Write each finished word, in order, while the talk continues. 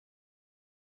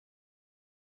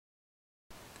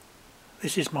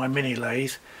This is my mini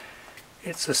lathe.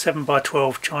 It's a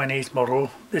 7x12 Chinese model.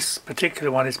 This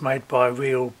particular one is made by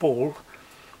Real Ball,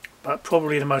 but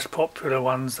probably the most popular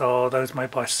ones are those made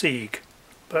by Sieg,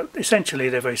 but essentially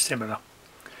they're very similar.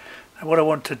 And what I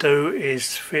want to do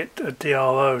is fit a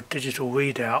DRO, digital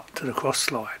readout, to the cross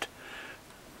slide,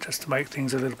 just to make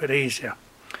things a little bit easier.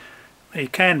 Now, you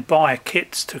can buy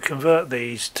kits to convert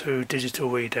these to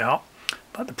digital readout,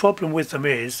 but the problem with them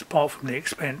is, apart from the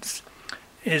expense,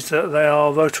 is that they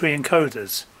are rotary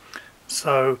encoders.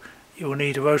 So you will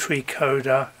need a rotary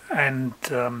encoder and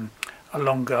a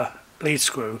longer lead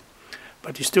screw,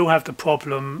 but you still have the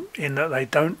problem in that they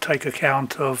don't take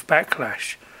account of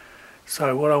backlash.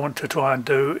 So what I want to try and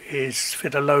do is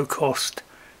fit a low cost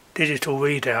digital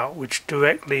readout which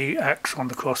directly acts on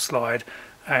the cross slide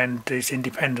and is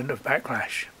independent of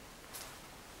backlash.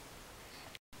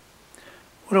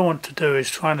 What I want to do is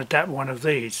try and adapt one of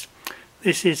these.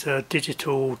 This is a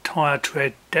digital tyre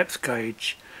tread depth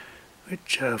gauge,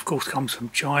 which of course comes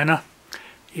from China.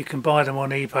 You can buy them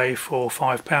on eBay for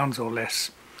 £5 or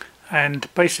less,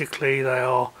 and basically they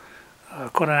are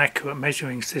quite an accurate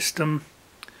measuring system.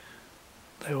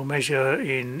 They will measure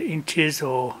in inches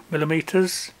or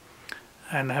millimetres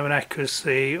and have an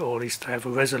accuracy, or at least have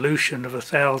a resolution of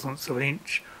 1/1000th of an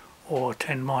inch or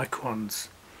 10 microns.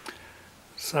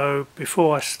 So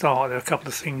before I start, there are a couple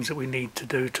of things that we need to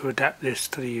do to adapt this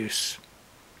to the use.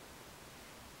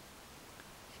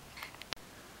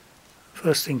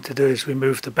 First thing to do is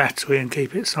remove the battery and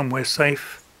keep it somewhere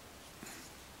safe.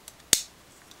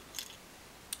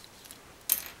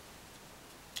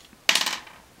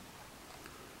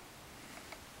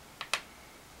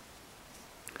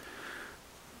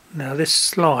 Now this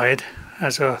slide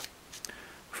has a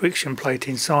friction plate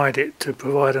inside it to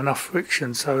provide enough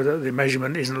friction so that the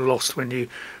measurement isn't lost when you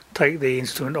take the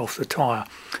instrument off the tyre.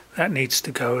 That needs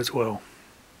to go as well.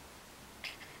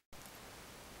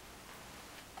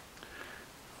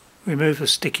 Remove the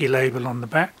sticky label on the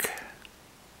back.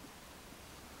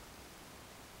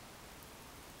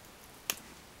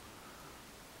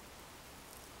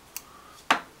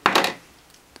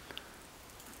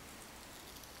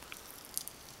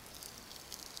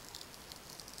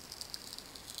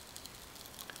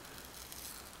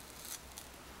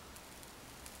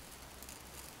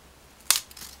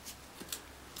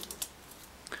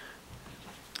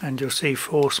 And you'll see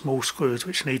 4 small screws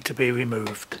which need to be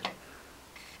removed.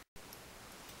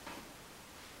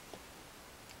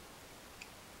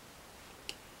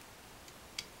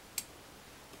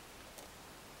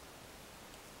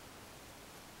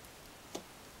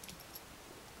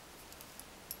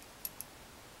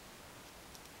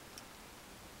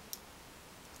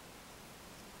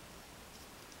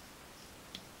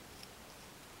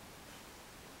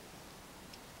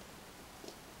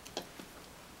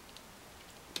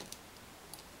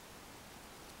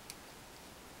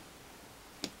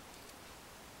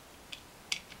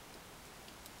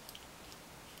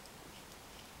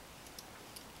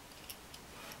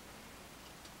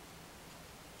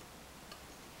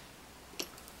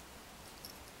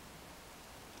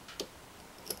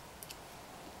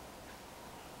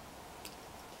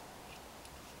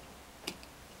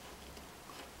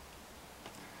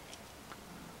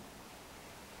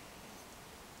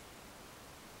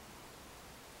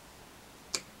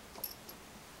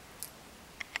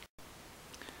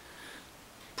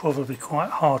 Probably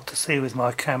quite hard to see with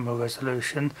my camera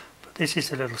resolution, but this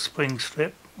is a little spring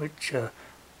strip which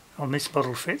on this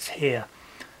model fits here.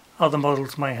 Other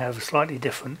models may have a slightly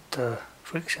different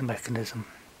friction mechanism.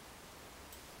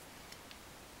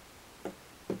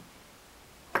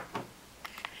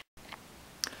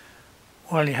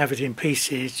 While you have it in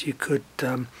pieces, you could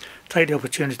take the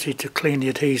opportunity to clean the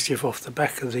adhesive off the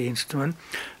back of the instrument,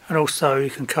 and also you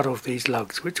can cut off these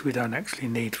lugs, which we don't actually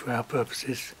need for our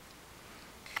purposes.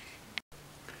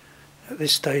 At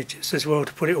this stage it's as well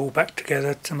to put it all back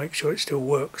together to make sure it still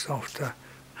works after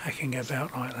hacking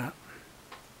about like that.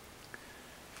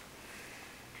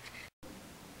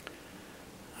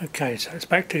 Okay, so it's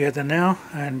back together now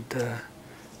and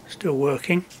still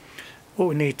working. What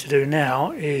we need to do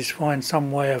now is find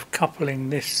some way of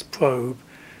coupling this probe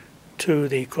to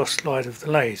the cross slide of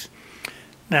the lathe.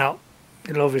 Now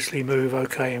it'll obviously move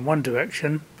okay in one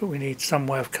direction, but we need some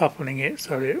way of coupling it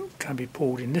so that it can be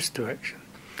pulled in this direction.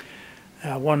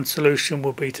 One solution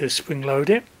will be to spring load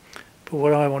it, but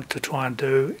what I want to try and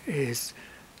do is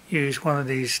use one of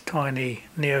these tiny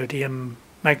neodymium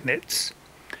magnets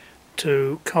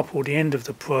to couple the end of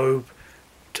the probe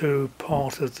to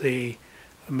part of the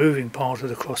moving part of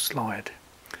the cross slide.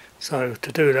 So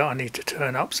to do that I need to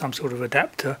turn up some sort of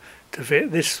adapter to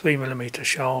fit this 3mm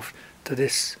shaft to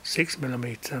this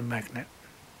 6mm magnet.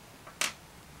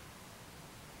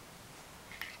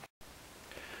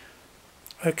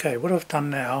 Okay, what I've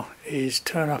done now is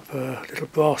turn up a little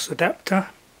brass adapter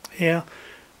here,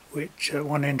 which at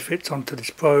one end fits onto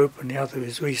this probe and the other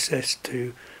is recessed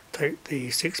to take the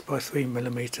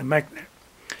 6x3mm magnet.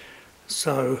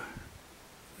 So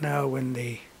now when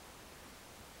the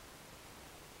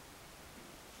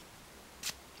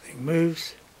thing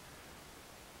moves,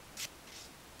 it's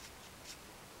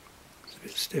a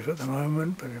bit stiff at the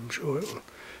moment, but I'm sure it will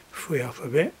free up a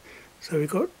bit. So we've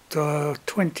got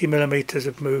 20mm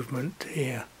of movement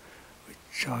here,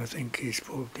 which I think is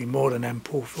probably more than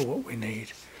ample for what we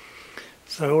need.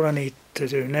 So all I need to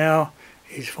do now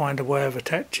is find a way of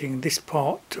attaching this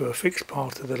part to a fixed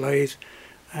part of the lathe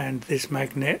and this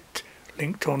magnet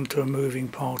linked onto a moving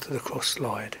part of the cross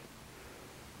slide.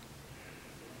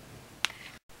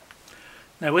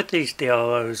 Now with these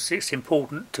DROs it's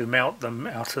important to mount them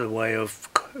out of the way of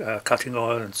cutting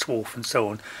iron and swarf and so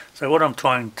on. So what I'm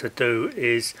trying to do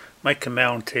is make a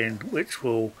mounting which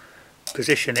will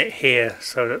position it here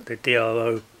so that the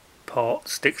DRO part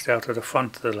sticks out of the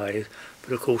front of the lathe,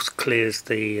 but of course clears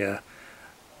the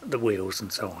wheels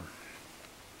and so on.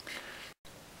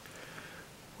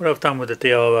 What I've done with the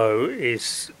DRO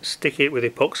is stick it with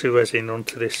epoxy resin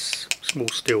onto this small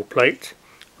steel plate.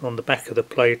 On the back of the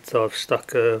plate I've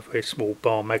stuck a very small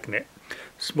bar magnet.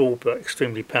 Small but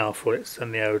extremely powerful, it's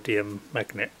an neodymium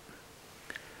magnet.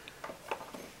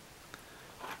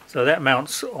 So that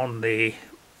mounts on the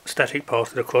static part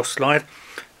of the cross slide,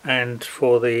 and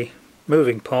for the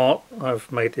moving part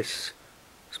I've made this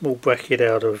small bracket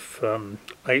out of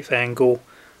 1/8 angle,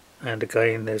 and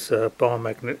again there's a bar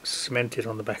magnet cemented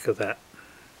on the back of that.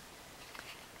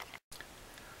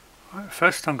 Right,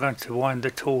 first I'm going to wind the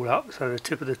tool up so the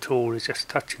tip of the tool is just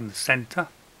touching the centre,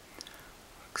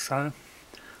 like so.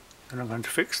 Then I'm going to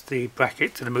fix the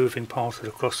bracket to the moving part of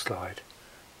the cross slide.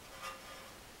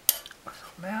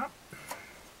 Now,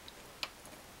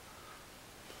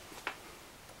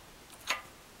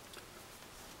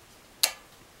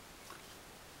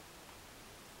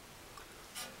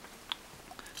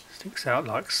 sticks out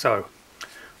like so.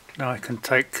 Now I can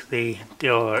take the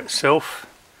DRO itself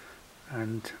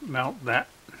and mount that,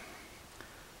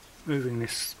 moving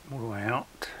this all the way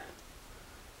out.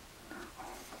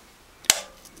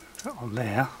 That on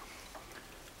there,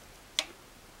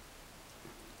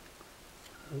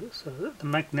 so that the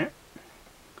magnet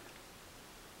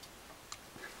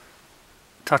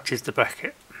touches the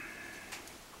bracket.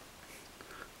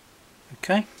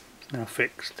 Okay, it's now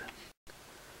fixed.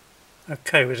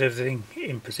 Okay, with everything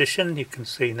in position you can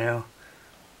see now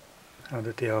how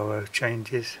the DRO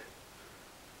changes.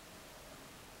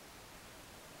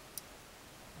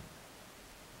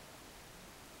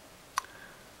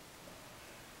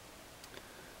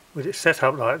 With it set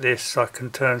up like this I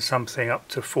can turn something up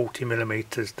to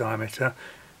 40mm diameter.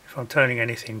 If I'm turning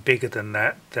anything bigger than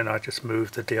that then I just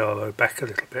move the DRO back a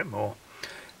little bit more.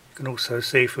 You can also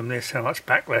see from this how much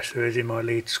backlash there is in my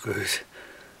lead screws.